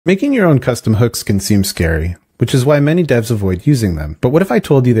Making your own custom hooks can seem scary, which is why many devs avoid using them. But what if I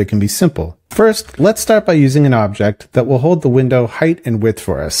told you they can be simple? First, let's start by using an object that will hold the window height and width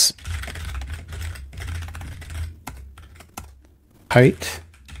for us. Height,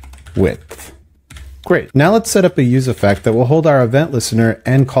 width. Great. Now let's set up a use effect that will hold our event listener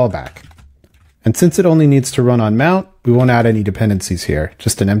and callback. And since it only needs to run on mount, we won't add any dependencies here,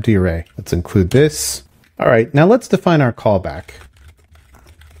 just an empty array. Let's include this. All right, now let's define our callback.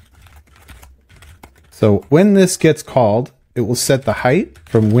 So when this gets called, it will set the height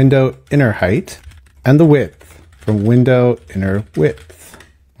from window inner height and the width from window inner width.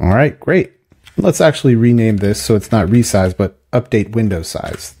 All right, great. Let's actually rename this so it's not resize, but update window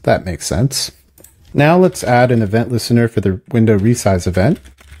size. That makes sense. Now let's add an event listener for the window resize event.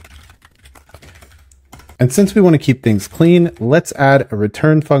 And since we want to keep things clean, let's add a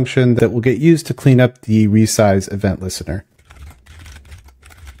return function that will get used to clean up the resize event listener.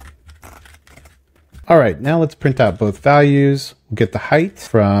 All right, now let's print out both values. We'll get the height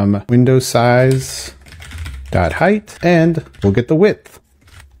from window size dot height, and we'll get the width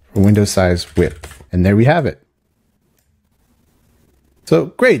from window size width. And there we have it. So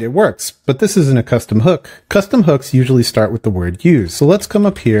great, it works, but this isn't a custom hook. Custom hooks usually start with the word use. So let's come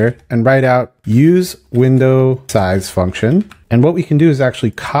up here and write out use window size function. And what we can do is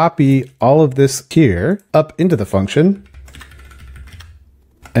actually copy all of this here up into the function.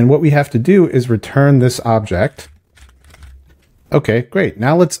 And what we have to do is return this object. Okay, great.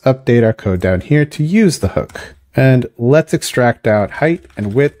 Now let's update our code down here to use the hook. And let's extract out height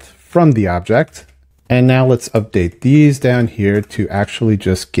and width from the object. And now let's update these down here to actually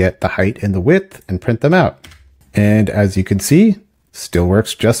just get the height and the width and print them out. And as you can see, still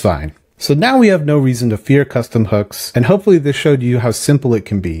works just fine. So now we have no reason to fear custom hooks, and hopefully this showed you how simple it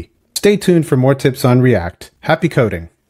can be. Stay tuned for more tips on React. Happy coding!